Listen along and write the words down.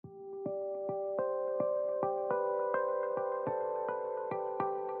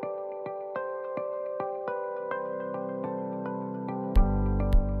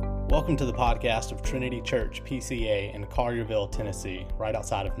Welcome to the podcast of Trinity Church, PCA, in Collierville, Tennessee, right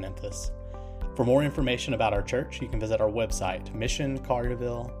outside of Memphis. For more information about our church, you can visit our website,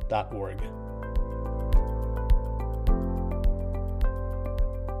 missioncollierville.org.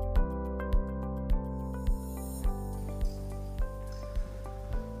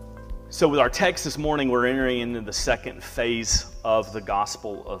 So with our text this morning, we're entering into the second phase of the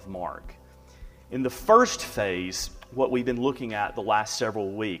Gospel of Mark. In the first phase, what we've been looking at the last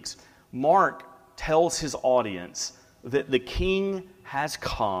several weeks, Mark tells his audience that the king has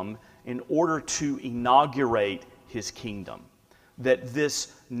come in order to inaugurate his kingdom, that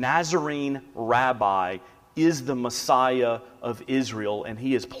this Nazarene rabbi is the Messiah of Israel, and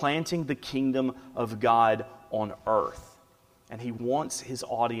he is planting the kingdom of God on earth. And he wants his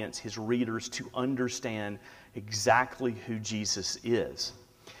audience, his readers, to understand exactly who Jesus is.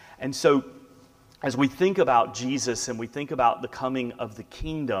 And so, as we think about Jesus and we think about the coming of the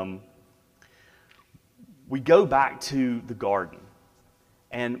kingdom, we go back to the garden.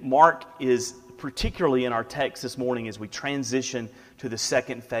 And Mark is, particularly in our text this morning, as we transition to the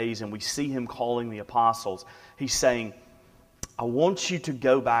second phase and we see him calling the apostles, he's saying, I want you to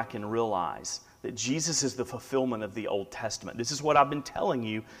go back and realize that Jesus is the fulfillment of the Old Testament. This is what I've been telling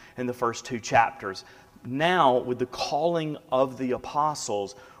you in the first two chapters. Now, with the calling of the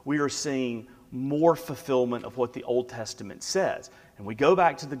apostles, we are seeing more fulfillment of what the Old Testament says. And we go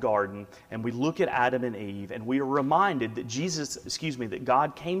back to the garden and we look at Adam and Eve, and we are reminded that that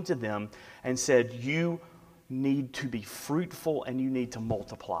God came to them and said, you need to be fruitful and you need to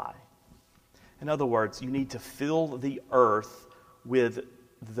multiply. In other words, you need to fill the earth with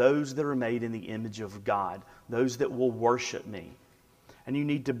those that are made in the image of God, those that will worship me. And you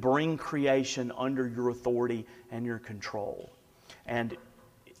need to bring creation under your authority and your control. And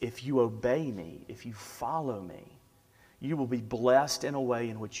if you obey me, if you follow me, you will be blessed in a way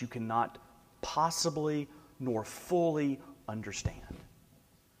in which you cannot possibly nor fully understand.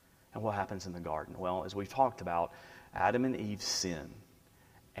 And what happens in the garden? Well, as we've talked about, Adam and Eve sin,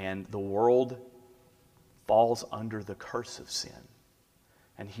 and the world falls under the curse of sin,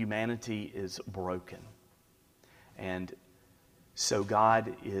 and humanity is broken. And so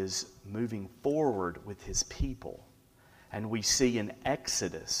God is moving forward with his people. And we see in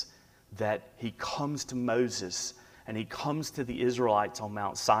Exodus that he comes to Moses and he comes to the Israelites on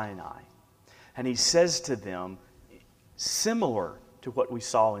Mount Sinai. And he says to them, similar to what we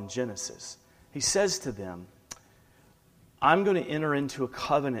saw in Genesis, he says to them, I'm going to enter into a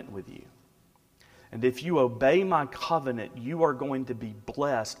covenant with you. And if you obey my covenant, you are going to be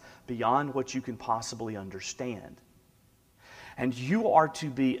blessed beyond what you can possibly understand. And you are to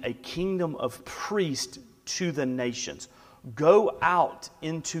be a kingdom of priests to the nations. Go out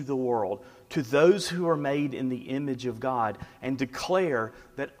into the world to those who are made in the image of God and declare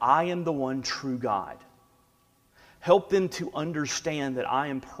that I am the one true God. Help them to understand that I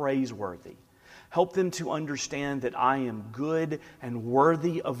am praiseworthy. Help them to understand that I am good and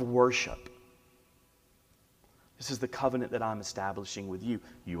worthy of worship. This is the covenant that I'm establishing with you.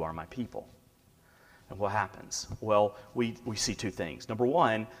 You are my people. And what happens? Well, we see two things. Number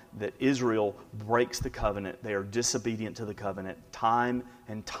one, that Israel breaks the covenant. They are disobedient to the covenant time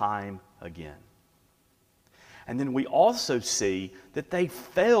and time again. And then we also see that they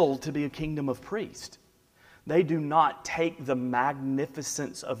fail to be a kingdom of priests. They do not take the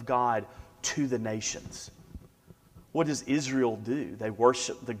magnificence of God to the nations. What does Israel do? They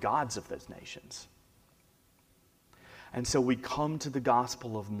worship the gods of those nations. And so we come to the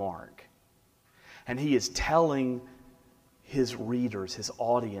Gospel of Mark. And he is telling his readers, his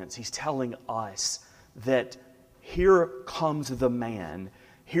audience, he's telling us that here comes the man,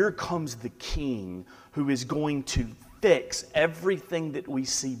 here comes the king who is going to fix everything that we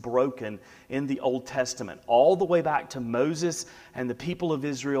see broken in the Old Testament, all the way back to Moses and the people of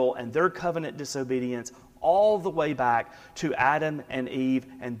Israel and their covenant disobedience, all the way back to Adam and Eve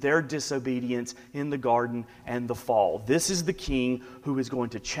and their disobedience in the garden and the fall. This is the king who is going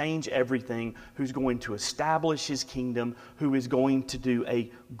to change everything, who's going to establish his kingdom, who is going to do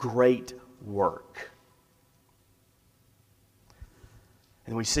a great work.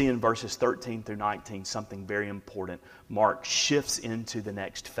 And we see in verses 13 through 19 something very important. Mark shifts into the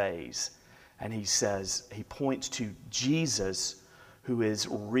next phase. And he points to Jesus, who is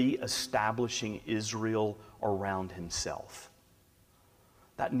reestablishing Israel around himself.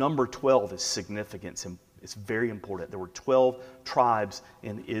 That number 12 is significant. It's very important. There were 12 tribes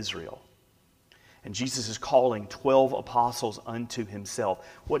in Israel. And Jesus is calling 12 apostles unto himself.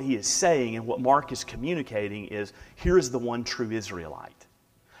 What he is saying and what Mark is communicating is, here is the one true Israelite.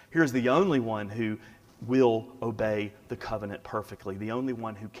 Here's the only one who will obey the covenant perfectly, the only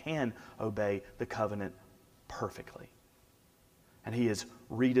one who can obey the covenant perfectly. And he is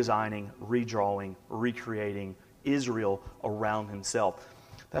redesigning, redrawing, recreating Israel around himself.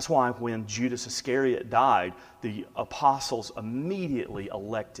 That's why when Judas Iscariot died, the apostles immediately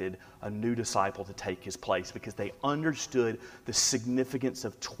elected a new disciple to take his place because they understood the significance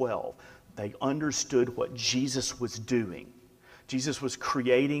of 12. They understood what Jesus was doing. Jesus was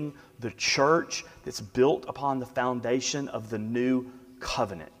creating the church that's built upon the foundation of the new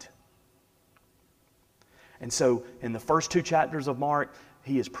covenant. And so in the first 2 chapters of Mark,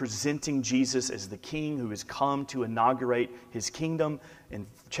 he is presenting Jesus as the king who has come to inaugurate his kingdom. In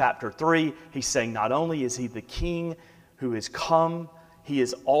chapter 3, he's saying not only is he the king who has come, he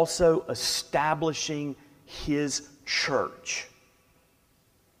is also establishing his church.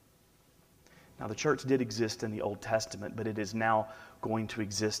 Now, the church did exist in the Old Testament, but it is now going to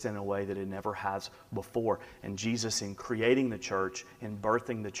exist in a way that it never has before. And Jesus, in creating the church, in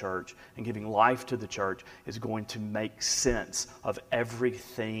birthing the church, and giving life to the church, is going to make sense of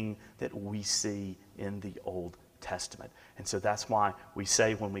everything that we see in the Old Testament. And so that's why we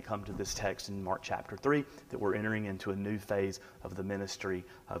say when we come to this text in Mark chapter 3 that we're entering into a new phase of the ministry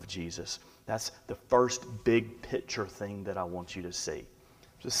of Jesus. That's the first big picture thing that I want you to see.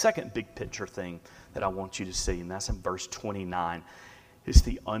 The second big picture thing that I want you to see, and that's in verse 29, is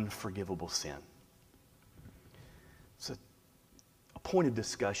the unforgivable sin. It's a point of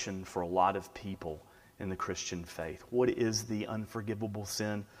discussion for a lot of people in the Christian faith. What is the unforgivable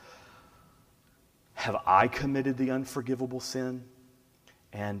sin? Have I committed the unforgivable sin?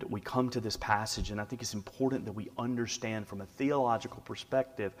 And we come to this passage, and I think it's important that we understand from a theological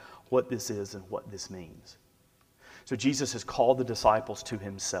perspective what this is and what this means. So Jesus has called the disciples to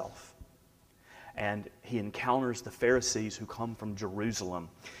himself, and he encounters the Pharisees who come from Jerusalem.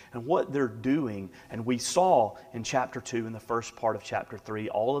 And what they're doing, and we saw in chapter 2, in the first part of chapter 3,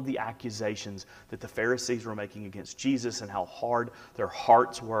 all of the accusations that the Pharisees were making against Jesus and how hard their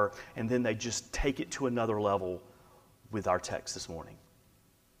hearts were, and then they just take it to another level with our text this morning.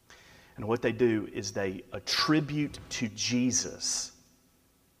 And what they do is they attribute to Jesus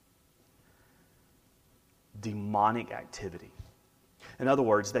demonic activity. In other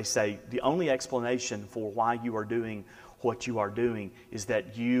words, they say the only explanation for why you are doing what you are doing is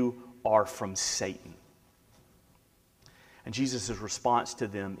that you are from Satan. And Jesus' response to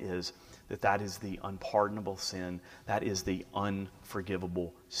them is that that is the unpardonable sin, that is the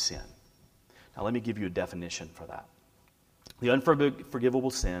unforgivable sin. Now let me give you a definition for that. The unforgivable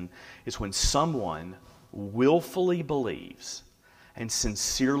sin is when someone willfully believes and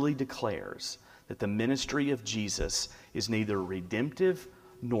sincerely declares that the ministry of Jesus is neither redemptive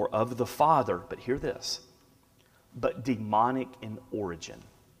nor of the Father, but hear this, but demonic in origin.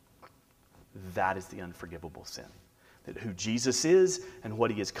 That is the unforgivable sin. That who Jesus is and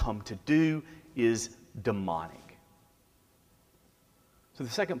what he has come to do is demonic. So the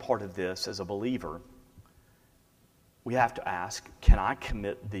second part of this, as a believer, we have to ask, can I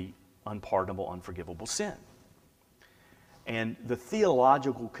commit the unpardonable, unforgivable sin? And the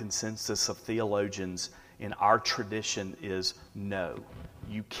theological consensus of theologians in our tradition is no,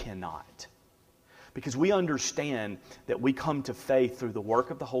 you cannot. Because we understand that we come to faith through the work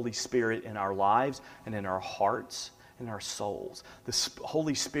of the Holy Spirit in our lives and in our hearts and our souls. The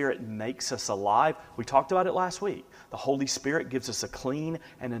Holy Spirit makes us alive. We talked about it last week. The Holy Spirit gives us a clean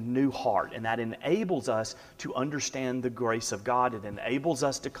and a new heart, and that enables us to understand the grace of God. It enables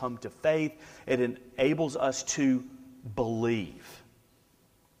us to come to faith. It enables us to believe.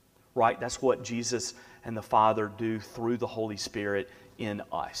 Right? That's what Jesus and the Father do through the Holy Spirit in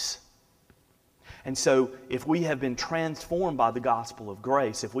us. And so, if we have been transformed by the gospel of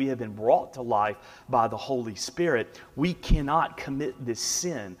grace, if we have been brought to life by the Holy Spirit, we cannot commit this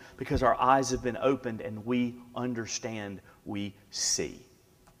sin because our eyes have been opened and we understand, we see.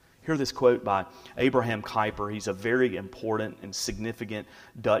 Hear this quote by Abraham Kuyper. He's a very important and significant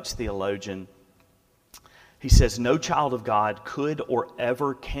Dutch theologian. He says, "No child of God could or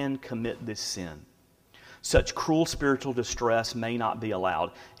ever can commit this sin. Such cruel spiritual distress may not be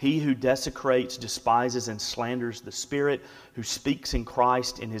allowed. He who desecrates, despises, and slanders the Spirit, who speaks in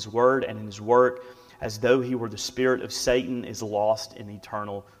Christ, in His Word, and in His work, as though he were the spirit of Satan, is lost in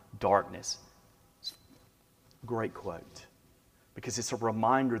eternal darkness." Great quote. Because it's a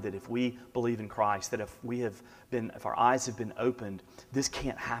reminder that if we believe in Christ, that if our eyes have been opened, this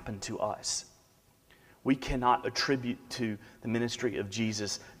can't happen to us. We cannot attribute to the ministry of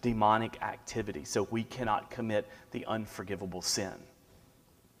Jesus demonic activity, so we cannot commit the unforgivable sin.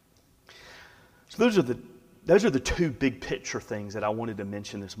 So those are the those are the two big picture things that I wanted to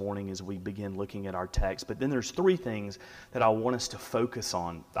mention this morning as we begin looking at our text. But then there's three things that I want us to focus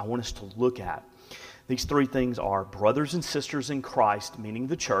on, I want us to look at. These three things are brothers and sisters in Christ, meaning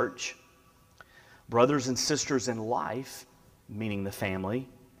the church, brothers and sisters in life, meaning the family,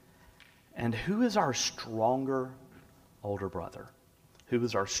 and who is our stronger older brother? Who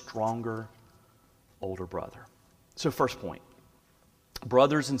is our stronger older brother? So first point,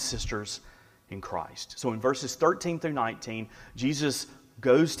 brothers and sisters in Christ. So in verses 13 through 19, Jesus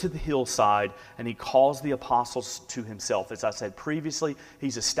goes to the hillside and he calls the apostles to himself. As I said previously,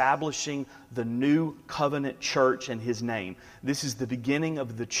 he's establishing the new covenant church in his name. This is the beginning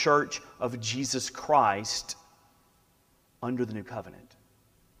of the church of Jesus Christ under the new covenant.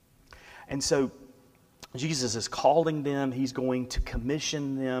 And so Jesus is calling them. He's going to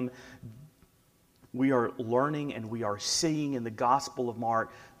commission them. We are learning and we are seeing in the Gospel of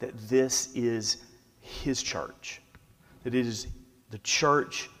Mark that this is his church. That it is the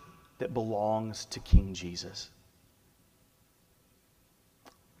church that belongs to King Jesus.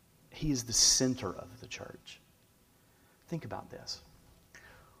 He is the center of the church. Think about this.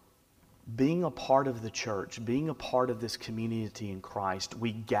 Being a part of the church, being a part of this community in Christ,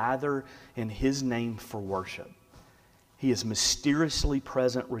 we gather in his name for worship. He is mysteriously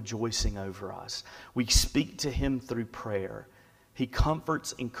present, rejoicing over us. We speak to him through prayer. He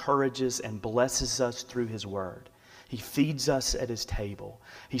comforts, encourages, and blesses us through his word. He feeds us at his table.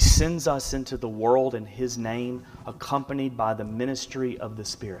 He sends us into the world in his name, accompanied by the ministry of the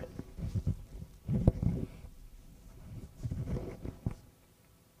Spirit.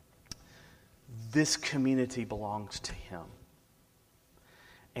 This community belongs to him.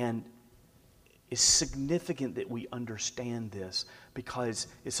 And it's significant that we understand this because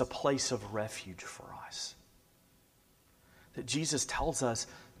it's a place of refuge for us. That Jesus tells us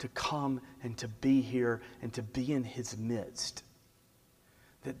to come and to be here and to be in his midst.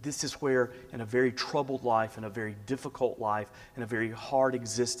 That this is where, in a very troubled life, in a very difficult life, in a very hard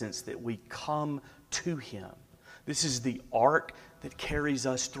existence, that we come to him. This is the ark that carries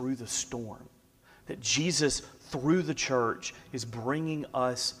us through the storm. That Jesus, through the church, is bringing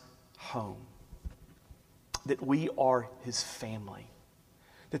us home. That we are his family.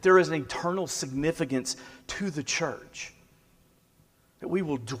 That there is an eternal significance to the church. That we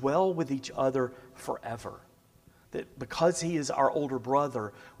will dwell with each other forever. That because he is our older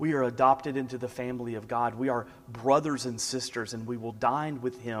brother, we are adopted into the family of God. We are brothers and sisters, and we will dine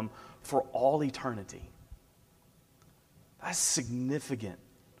with him for all eternity. That's significant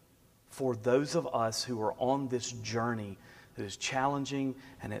for those of us who are on this journey that is challenging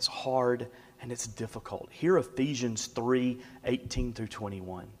and it's hard and it's difficult. Hear Ephesians 3:18 through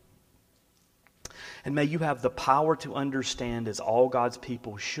 21. And may you have the power to understand, as all God's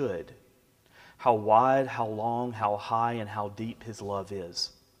people should, how wide, how long, how high, and how deep his love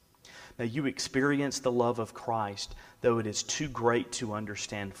is. May you experience the love of Christ, though it is too great to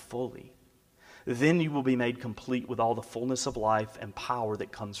understand fully. Then you will be made complete with all the fullness of life and power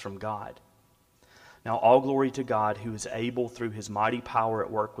that comes from God. Now all glory to God, who is able through his mighty power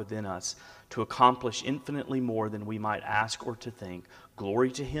at work within us to accomplish infinitely more than we might ask or to think.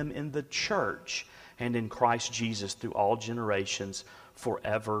 Glory to him in the church and in Christ Jesus through all generations,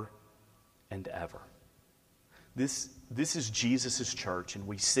 forever and ever. This is Jesus' church, and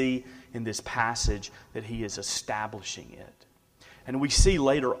we see in this passage that he is establishing it. And we see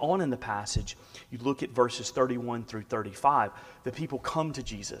later on in the passage, you look at verses 31 through 35, the people come to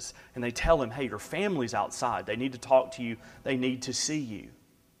Jesus and they tell him, hey, your family's outside. They need to talk to you. They need to see you.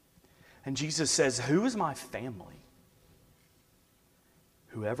 And Jesus says, who is my family?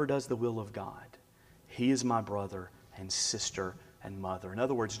 Whoever does the will of God, he is my brother and sister and mother. In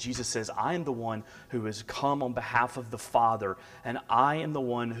other words, Jesus says, I am the one who has come on behalf of the Father, and I am the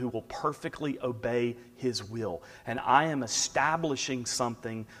one who will perfectly obey his will. And I am establishing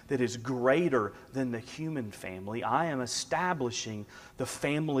something that is greater than the human family. I am establishing the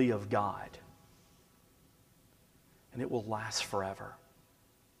family of God. And it will last forever.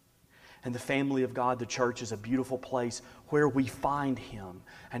 And the family of God, the church, is a beautiful place where we find him,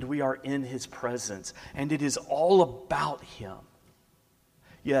 and we are in his presence, and it is all about him.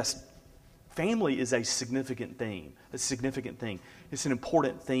 Yes, family is a significant theme, a significant thing. It's an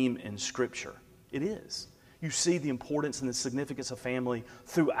important theme in Scripture. It is. You see the importance and the significance of family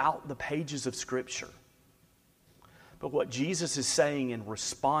throughout the pages of Scripture. But what Jesus is saying in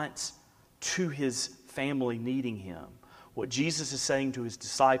response to his family needing him, what Jesus is saying to his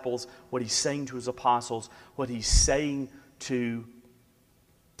disciples, what he's saying to his apostles, what he's saying to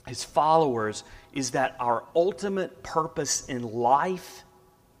his followers, is that our ultimate purpose in life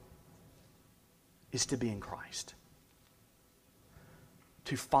is to be in Christ.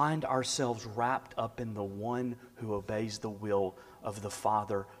 To find ourselves wrapped up in the one who obeys the will of the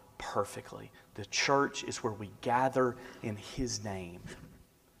Father perfectly. The church is where we gather in His name.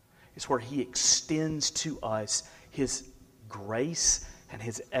 It's where He extends to us His grace and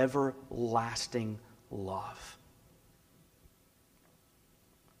His everlasting love.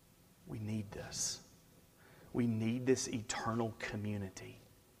 We need this. We need this eternal community.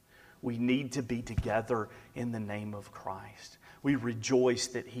 We need to be together in the name of Christ. We rejoice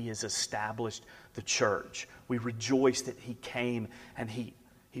that He has established the church. We rejoice that He came and He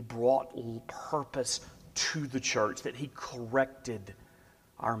brought purpose to the church, that He corrected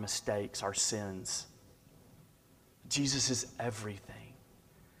our mistakes, our sins. Jesus is everything.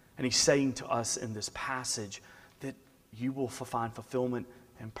 And He's saying to us in this passage that you will find fulfillment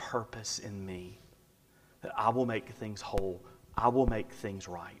and purpose in me, that I will make things whole, I will make things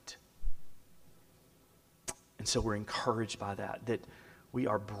right. And so we're encouraged by that we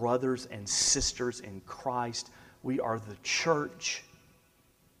are brothers and sisters in Christ. We are the church.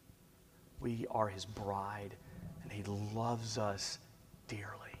 We are His bride, and He loves us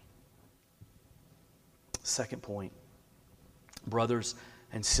dearly. Second point, brothers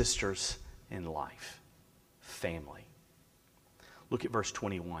and sisters in life, family. Look at verse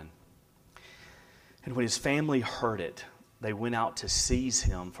 21. And when His family heard it, they went out to seize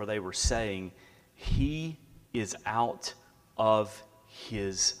Him, for they were saying, He is out of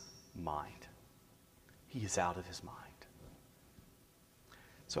his mind. He is out of his mind.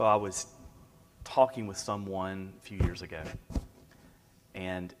 So I was talking with someone a few years ago,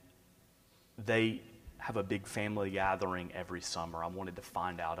 and they have a big family gathering every summer. I wanted to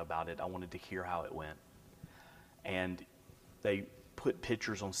find out about it. I wanted to hear how it went. And they put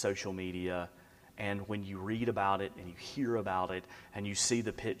pictures on social media, and when you read about it and you hear about it and you see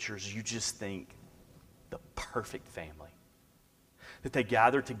the pictures, you just think, the perfect family. That they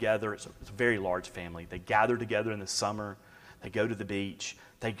gather together, it's a very large family. They gather together in the summer, they go to the beach,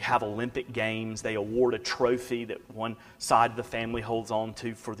 they have Olympic games, they award a trophy that one side of the family holds on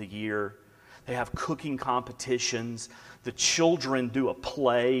to for the year. They have cooking competitions. The children do a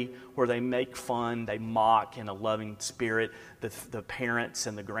play where they make fun, they mock in a loving spirit the parents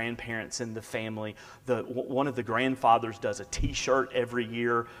and the grandparents in the family. One of the grandfathers does a t-shirt every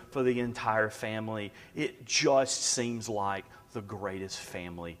year for the entire family. It just seems like the greatest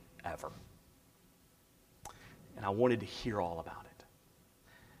family ever. And I wanted to hear all about it.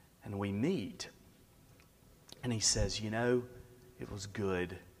 And we meet, and he says, it was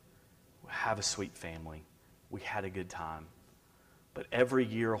good. Have a sweet family. We had a good time. But every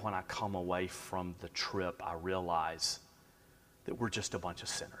year when I come away from the trip, I realize that we're just a bunch of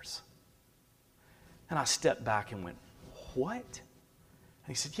sinners. And I stepped back and went, what? And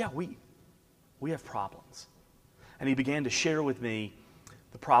he said, yeah, we have problems. And he began to share with me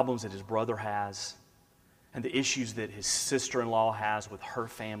the problems that his brother has and the issues that his sister-in-law has with her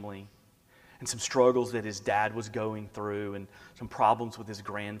family, and some struggles that his dad was going through, and some problems with his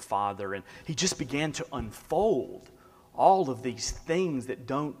grandfather. And he just began to unfold all of these things that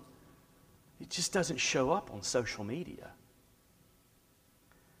it just doesn't show up on social media.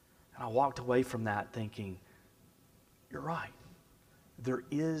 And I walked away from that thinking, you're right. There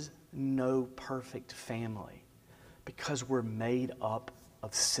is no perfect family because we're made up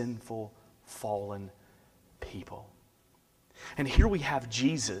of sinful, fallen people. And here we have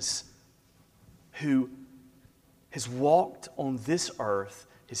Jesus, who has walked on this earth,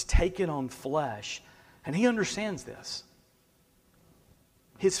 has taken on flesh, and he understands this.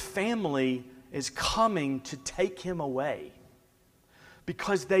 His family is coming to take him away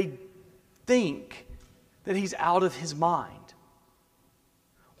because they think that he's out of his mind.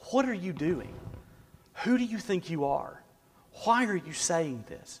 What are you doing? Who do you think you are? Why are you saying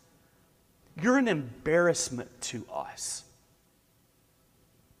this? You're an embarrassment to us.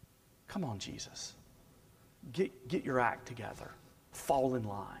 Come on, Jesus. Get your act together. Fall in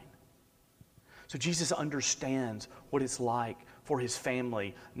line. So Jesus understands what it's like for his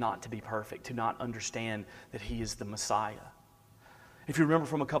family not to be perfect, to not understand that he is the Messiah. If you remember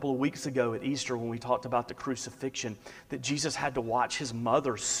from a couple of weeks ago at Easter when we talked about the crucifixion, that Jesus had to watch his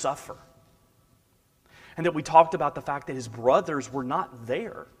mother suffer. And that we talked about the fact that his brothers were not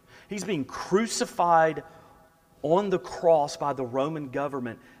there. He's being crucified on the cross by the Roman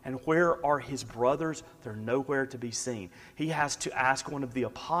government, and where are his brothers? They're nowhere to be seen. He has to ask one of the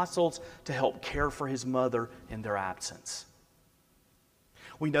apostles to help care for his mother in their absence.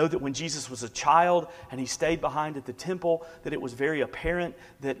 We know that when Jesus was a child and he stayed behind at the temple, that it was very apparent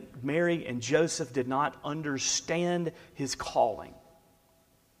that Mary and Joseph did not understand his calling.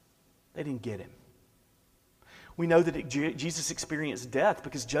 They didn't get him. We know that Jesus experienced death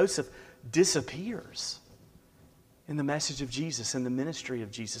because Joseph disappears in the message of Jesus and the ministry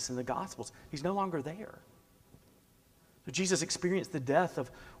of Jesus in the Gospels. He's no longer there. So Jesus experienced the death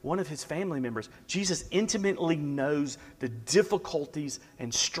of one of his family members. Jesus intimately knows the difficulties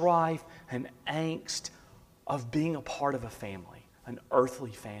and strife and angst of being a part of a family, an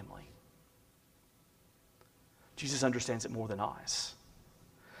earthly family. Jesus understands it more than us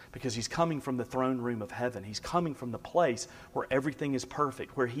because he's coming from the throne room of heaven. He's coming from the place where everything is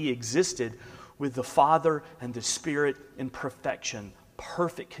perfect, where he existed with the Father and the Spirit in perfection,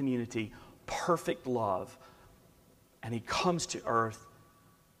 perfect community, perfect love. And he comes to earth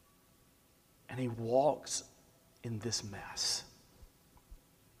and he walks in this mess.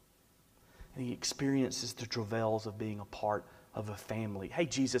 And he experiences the travails of being a part of a family. Hey,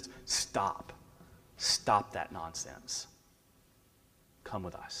 Jesus, stop. Stop that nonsense. Come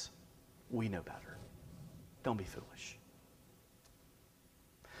with us. We know better. Don't be foolish.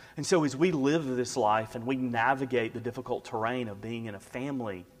 And so as we live this life and we navigate the difficult terrain of being in a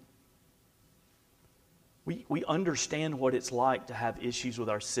family, we understand what it's like to have issues with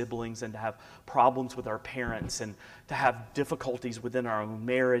our siblings and to have problems with our parents and to have difficulties within our own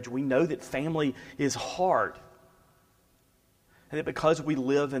marriage. We know that family is hard. And that because we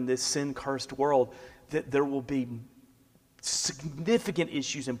live in this sin-cursed world, that there will be significant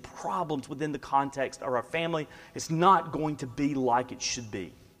issues and problems within the context of our family. It's not going to be like it should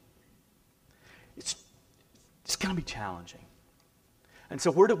be. It's going to be challenging. And so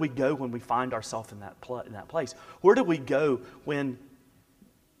where do we go when we find ourselves in that place? Where do we go when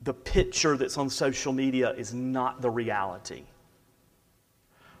the picture that's on social media is not the reality?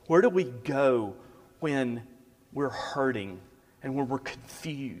 Where do we go when we're hurting and when we're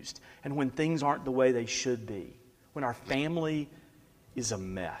confused and when things aren't the way they should be? When our family is a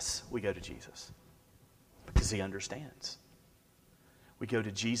mess, we go to Jesus because he understands. We go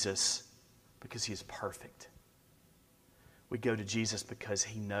to Jesus because he is perfect. We go to Jesus because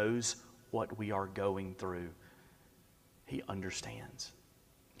he knows what we are going through. He understands.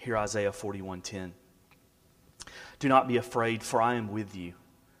 Hear Isaiah 41:10. Do not be afraid, for I am with you.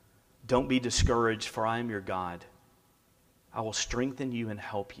 Don't be discouraged, for I am your God. I will strengthen you and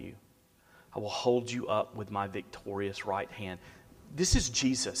help you. I will hold you up with my victorious right hand. This is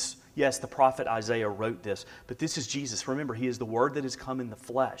Jesus. Yes, the prophet Isaiah wrote this, but this is Jesus. Remember, he is the Word that has come in the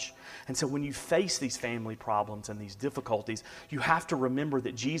flesh. And so when you face these family problems and these difficulties, you have to remember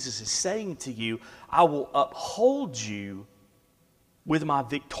that Jesus is saying to you, I will uphold you with my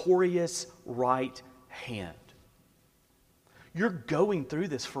victorious right hand. You're going through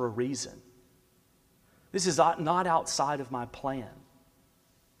this for a reason. This is not outside of my plan.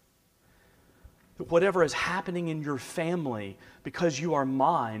 Whatever is happening in your family, because you are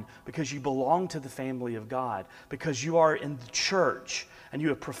mine, because you belong to the family of God, because you are in the church and you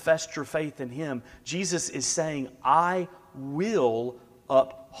have professed your faith in him, Jesus is saying, I will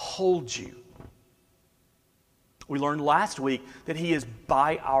uphold you. We learned last week that he is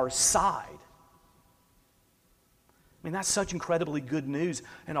by our side. I mean, that's such incredibly good news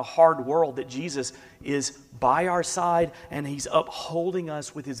in a hard world that Jesus is by our side and he's upholding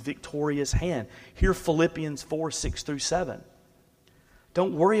us with his victorious hand. Hear Philippians 4:6-7.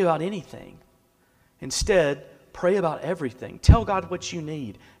 Don't worry about anything. Instead, pray about everything. Tell God what you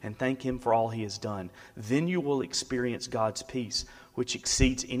need and thank him for all he has done. Then you will experience God's peace, which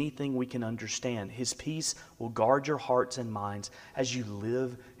exceeds anything we can understand. His peace will guard your hearts and minds as you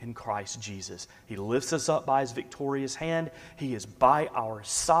live in Christ Jesus. He lifts us up by his victorious hand. He is by our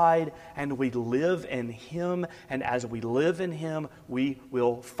side, and we live in him. And as we live in him, we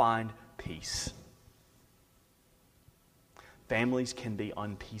will find peace. Families can be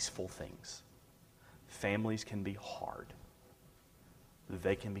unpeaceful things. Families can be hard.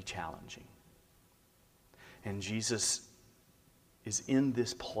 They can be challenging. And Jesus is in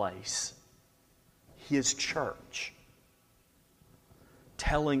this place, his church,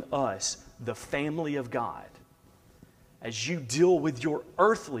 telling us, the family of God, as you deal with your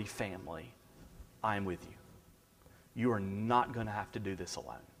earthly family, I am with you. You are not going to have to do this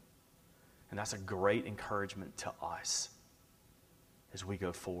alone. And that's a great encouragement to us as we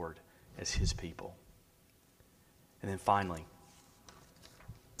go forward as his people. And then finally,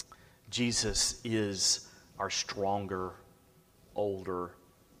 Jesus is our stronger, older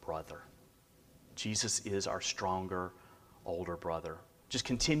brother. Jesus is our stronger, older brother. Just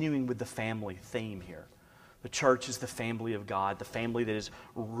continuing with the family theme here. The church is the family of God, the family that is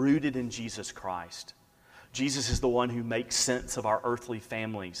rooted in Jesus Christ. Jesus is the one who makes sense of our earthly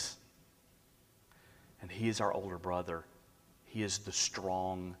families. And he is our older brother. He is the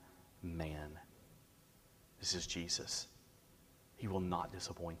strong man. This is Jesus. He will not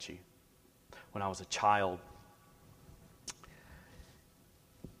disappoint you. When I was a child,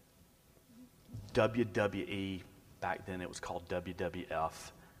 WWE, back then it was called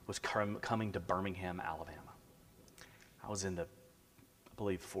WWF, was coming to Birmingham, Alabama. I was in I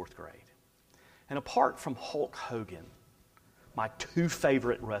believe, 4th grade. And apart from Hulk Hogan, my 2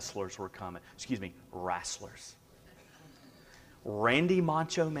 favorite wrestlers were coming. Wrestlers. Randy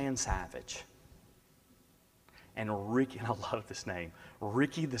Macho Man Savage and Ricky, and I love this name,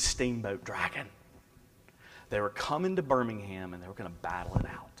 Ricky the Steamboat Dragon. They were coming to Birmingham and they were going to battle it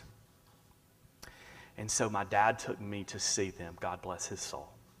out. And so my dad took me to see them, God bless his soul.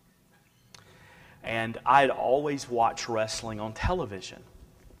 And I had always watched wrestling on television.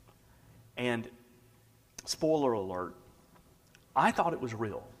 And spoiler alert, I thought it was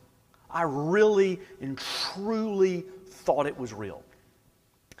real. I really and truly thought it was real.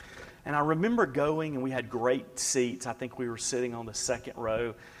 And I remember going, and we had great seats. I think we were sitting on the 2nd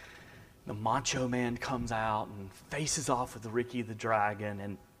row. The Macho Man comes out and faces off with Ricky the Dragon,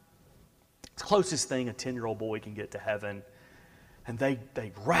 and it's the closest thing a 10-year-old boy can get to heaven. And they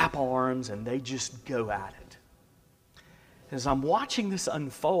wrap arms and they just go at it. As I'm watching this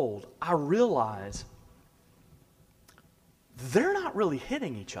unfold, I realize they're not really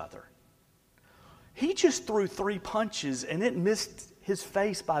hitting each other. He just threw 3 punches and it missed his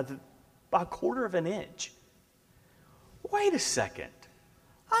face by a 1/4 of an inch. Wait a second.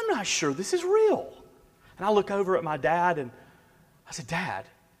 I'm not sure this is real. And I look over at my dad and I said, Dad,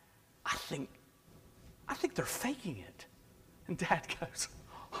 I think they're faking it. And Dad goes,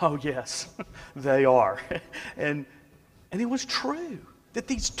 oh yes, they are. And it was true that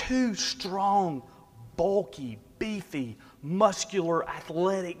these 2 strong, bulky, beefy, muscular,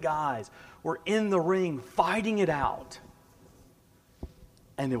 athletic guys were in the ring fighting it out.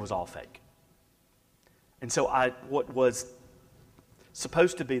 And it was all fake. And so what was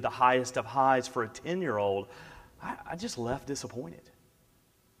supposed to be the highest of highs for a 10-year-old, I just left disappointed.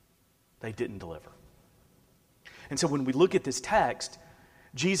 They didn't deliver. And so when we look at this text,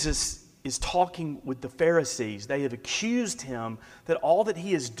 Jesus is talking with the Pharisees. They have accused him that all that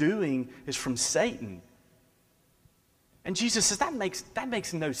he is doing is from Satan. And Jesus says that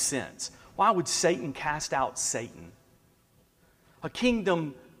makes no sense. Why would Satan cast out Satan? A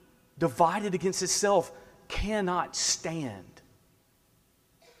kingdom divided against itself cannot stand.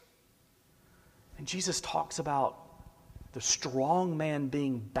 And Jesus talks about the strong man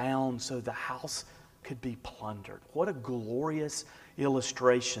being bound so the house could be plundered. What a glorious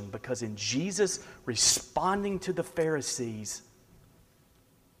illustration, because in Jesus responding to the Pharisees,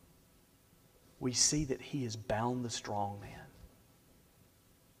 we see that he has bound the strong man.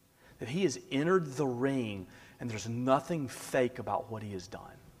 That he has entered the ring and there's nothing fake about what he has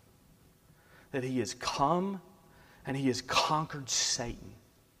done. That he has come and he has conquered Satan.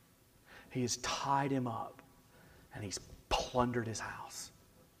 He has tied him up and he's plundered his house.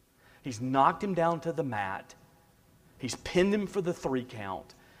 He's knocked him down to the mat. He's pinned him for the 3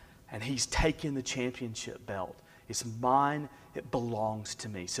 count. And he's taken the championship belt. It's mine. It belongs to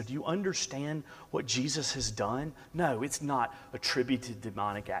me. So do you understand what Jesus has done? No, it's not attributed to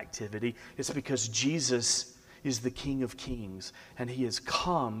demonic activity. It's because Jesus is the King of Kings. And he has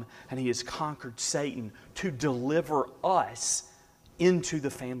come and he has conquered Satan to deliver us into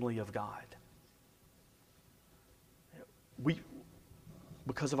the family of God.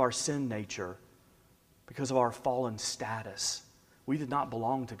 Because of our sin nature, because of our fallen status, we did not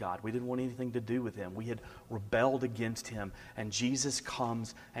belong to God. We didn't want anything to do with him. We had rebelled against him. And Jesus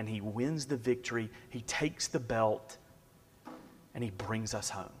comes and he wins the victory. He takes the belt and he brings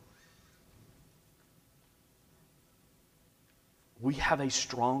us home. We have a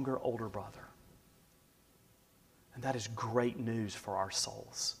stronger older brother. And that is great news for our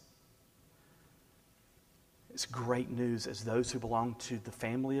souls. It's great news as those who belong to the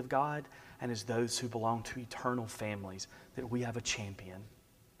family of God and as those who belong to eternal families, that we have a champion,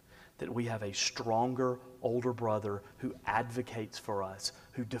 that we have a stronger older brother who advocates for us,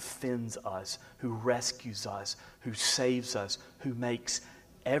 who defends us, who rescues us, who saves us, who makes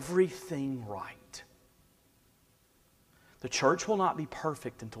everything right. The church will not be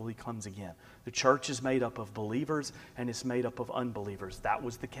perfect until he comes again. The church is made up of believers and it's made up of unbelievers. That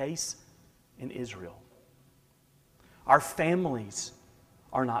was the case in Israel. Our families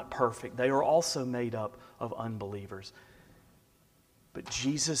are not perfect. They are also made up of unbelievers. But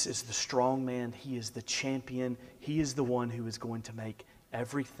Jesus is the strong man. He is the champion. He is the one who is going to make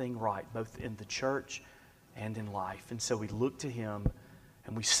everything right, both in the church and in life. And so we look to him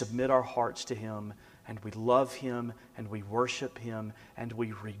and we submit our hearts to him and we love Him, and we worship Him, and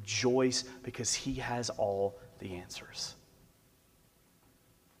we rejoice because He has all the answers.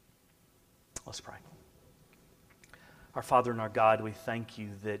 Let's pray. Our Father and our God, we thank You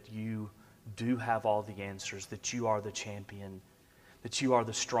that You do have all the answers, that You are the champion, that You are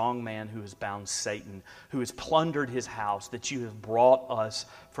the strong man who has bound Satan, who has plundered his house, that You have brought us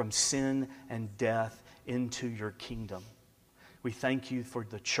from sin and death into Your kingdom. We thank You for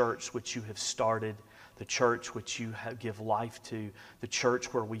the church which You have started, the church which You give life to, the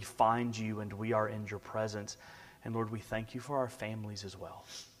church where we find You and we are in Your presence. And Lord, we thank You for our families as well.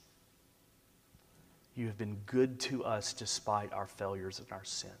 You have been good to us despite our failures and our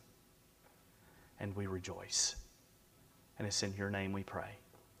sin. And we rejoice. And it's in Your name we pray.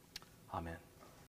 Amen.